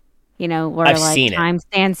that, where I've like seen time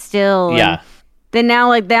stands still. Yeah. Then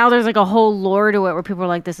now there's like a whole lore to it where people are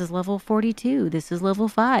like, this is level 42, this is level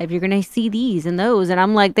 5. You're gonna see these and those, and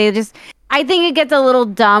I'm like, I think it gets a little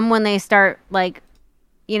dumb when they start like,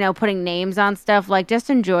 putting names on stuff. Like, just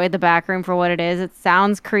enjoy the Backroom for what it is. It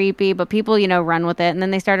sounds creepy, but people run with it, and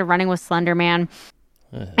then they started running with Slenderman.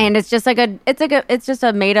 And it's just it's just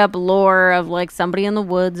a made up lore of like somebody in the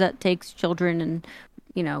woods that takes children and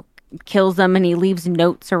kills them, and he leaves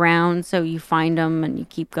notes around, so you find them and you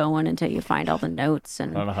keep going until you find all the notes.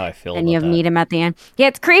 And I don't know how I feel. And about you that. meet him at the end. Yeah,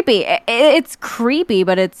 it's creepy. It's creepy,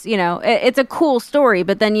 but it's it's a cool story.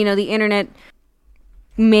 But then the internet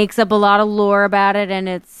makes up a lot of lore about it, and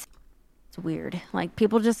it's weird. Like,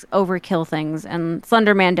 people just overkill things, and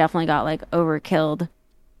Slenderman definitely got like overkilled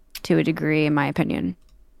to a degree, in my opinion.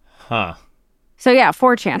 Huh. So yeah,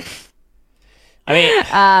 4chan.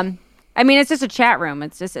 I mean, it's just a chat room.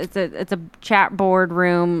 It's a chat board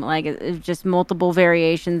room. Like, it's just multiple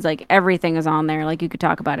variations. Like, everything is on there. Like, you could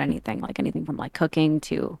talk about anything. Like, anything from like cooking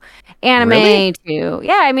to anime to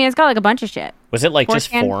it's got like a bunch of shit. Was it like 4chan? Just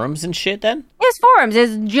forums and shit then? It's forums.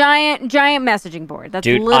 It's giant messaging board. That's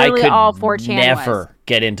Dude, literally I could all 4chan never was.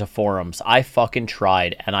 get into forums. I fucking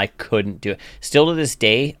tried and I couldn't do it. Still to this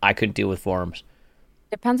day, I couldn't deal with forums.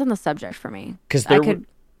 Depends on the subject for me. Because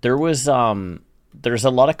there's a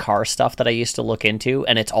lot of car stuff that I used to look into,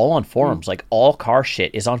 and it's all on forums. Like, all car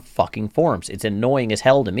shit is on fucking forums. It's annoying as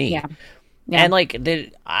hell to me. Yeah. And like,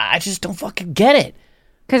 I just don't fucking get it.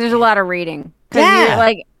 Because there's a lot of reading.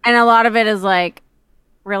 Yeah. And a lot of it is like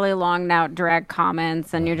really long out drag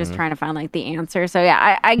comments, and you're just trying to find like the answer. So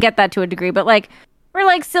yeah, I get that to a degree. But like, for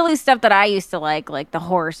like silly stuff that I used to like the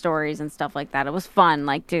horror stories and stuff like that, it was fun.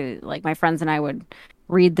 Like, my friends and I would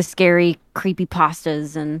read the scary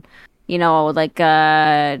creepypastas and like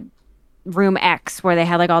Room X, where they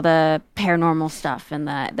had like all the paranormal stuff and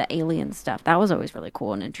the alien stuff. That was always really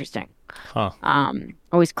cool and interesting. Huh.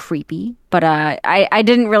 Always creepy. But I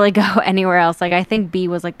didn't really go anywhere else. Like, I think B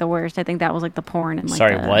was like the worst. I think that was like the porn and like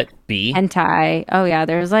Sorry, what? B? hentai. Oh yeah,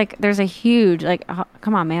 there's a huge like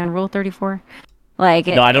come on, man, Rule 34. Like,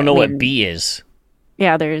 no, I don't know what B is.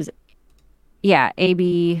 Yeah, there's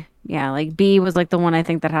AB. Yeah, like B was like the one I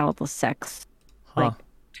think that had all the sex like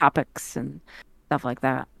topics and stuff like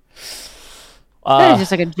that. It was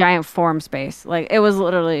just like a giant forum space. Like, it was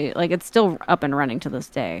literally like, it's still up and running to this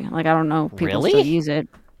day. Like, I don't know if people still use it.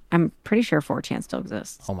 I'm pretty sure 4chan still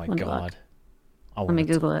exists. Oh my god. Let me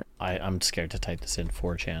Google it. I'm scared to type this in.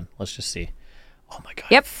 4chan. Let's just see. Oh my god.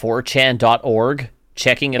 Yep. 4chan.org.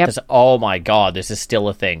 Checking if this. Oh my god, this is still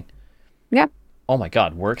a thing. Yep. Oh my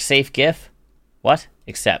god. WorkSafe GIF. What?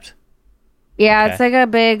 Accept. Yeah, Okay. it's like a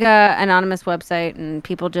big anonymous website, and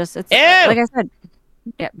people just, it's Ew! like I said.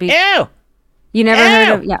 Yeah. Ew! You never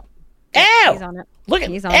heard of, yeah. Ew! He's on it. Look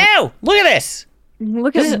He's at on it. ew! Look at this.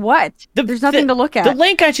 Look at what? There's nothing to look at. The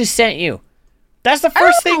link I just sent you. That's the I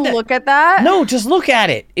first don't thing. look at that. No, just look at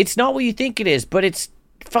it. It's not what you think it is, but it's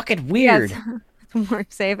fucking weird. Yeah, it's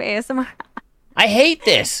WorkSafe ASMR. I hate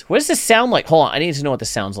this. What does this sound like? Hold on, I need to know what this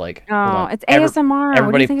sounds like. Hold Oh, on. it's ASMR. What do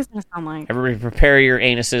everybody- you think it's gonna sound like? Everybody prepare your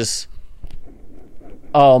anuses.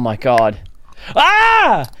 Oh my god.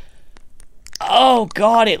 Ah! Oh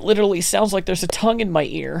god, it literally sounds like there's a tongue in my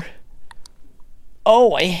ear.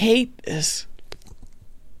 Oh, I hate this.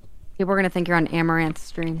 People are gonna think you're on Amaranth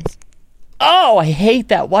streams. Oh, I hate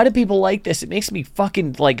that. Why do people like this? It makes me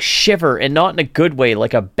fucking like shiver, and not in a good way,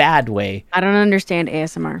 like a bad way. I don't understand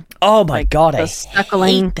ASMR. Oh my god, I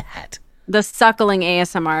suckling. hate that. The suckling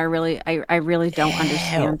ASMR, I really don't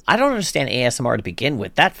understand. I don't understand ASMR to begin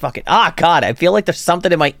with. That fucking god, I feel like there's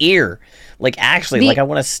something in my ear. Like actually, like I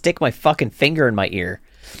want to stick my fucking finger in my ear.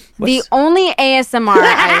 The only ASMR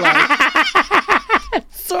I like.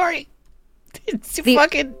 Sorry. It's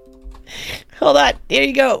fucking. Hold on. There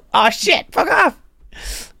you go. Oh shit! Fuck off.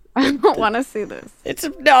 I don't want to see this. This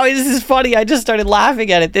is funny. I just started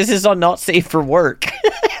laughing at it. This is on Not Safe for Work.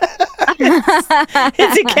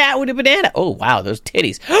 It's a cat with a banana. Oh, wow, those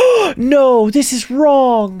titties. No, this is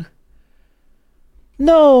wrong.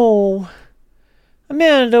 No.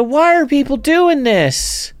 Amanda, why are people doing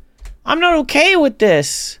this? I'm not okay with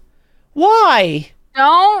this. Why?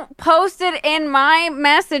 Don't post it in my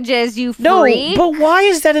messages, you freak. No, but why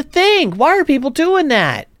is that a thing? Why are people doing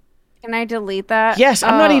that? Can I delete that? Yes,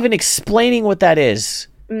 I'm not even explaining what that is.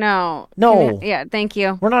 No. No. Yeah, thank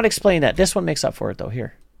you. We're not explaining that. This one makes up for it, though.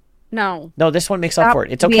 Here. No. No, this one makes up Stop for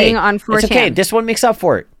it. It's okay. being on It's 4chan. okay. This one makes up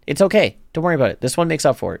for it. It's okay. Don't worry about it. This one makes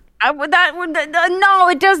up for it. No,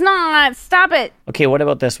 it does not. Stop it. Okay, what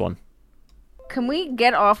about this one? Can we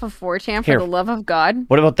get off of 4chan for Here. the love of God?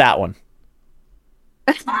 What about that one?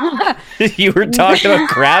 You were talking about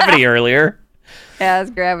gravity earlier. Yeah, that's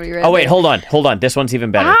gravity right Oh, wait, there. hold on. This one's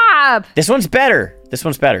even better. Stop! This one's better. This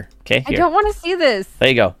one's better. Okay, I here. don't want to see this. There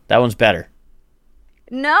you go. That one's better.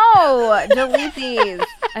 No! Delete these.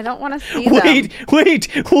 I don't want to see them. Wait.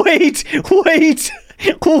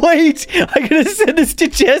 I'm going to send this to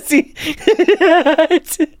Jesse.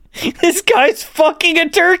 This guy's fucking a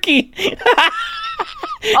turkey.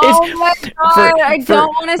 Oh my God, I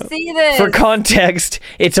don't want to see this. For context,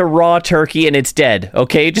 it's a raw turkey and it's dead,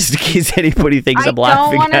 okay? Just in case anybody thinks I'm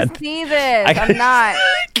laughing I don't at want to see this. I'm not.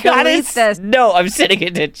 God, Delete this. No, I'm sending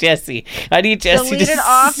it to Jesse. I need Jesse Delete to it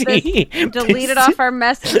off see. Delete it off our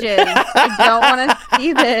messages. I don't want to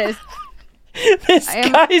see this. This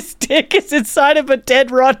guy's dick is inside of a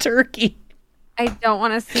dead raw turkey. I don't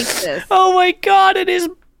want to see this. Oh my God, and his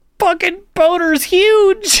fucking boner's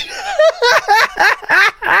huge.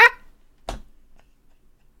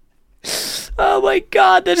 Oh my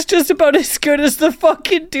God, that's just about as good as the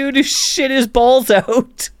fucking dude who shit his balls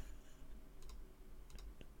out.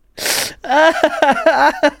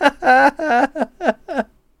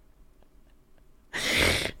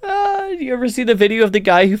 You ever see the video of the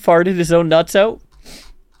guy who farted his own nuts out?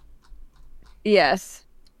 Yes.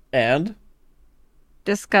 And?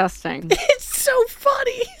 Disgusting. It's so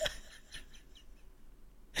funny.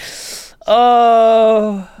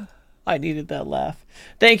 Oh, I needed that laugh.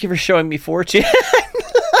 Thank you for showing me 4chan.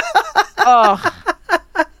 Oh.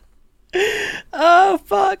 Oh,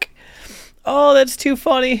 fuck. Oh, that's too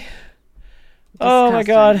funny. Oh, my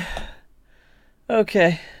God.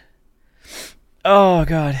 Okay. Oh,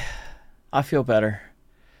 God. I feel better.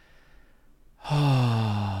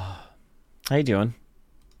 How you doing?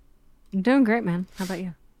 I'm doing great, man. How about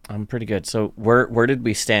you? I'm pretty good. So where did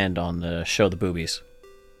we stand on the show the boobies?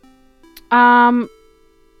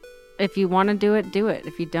 If you want to do it, do it.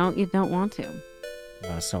 If you don't want to.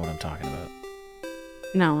 Well, that's not what I'm talking about.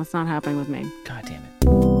 No, it's not happening with me. God damn it.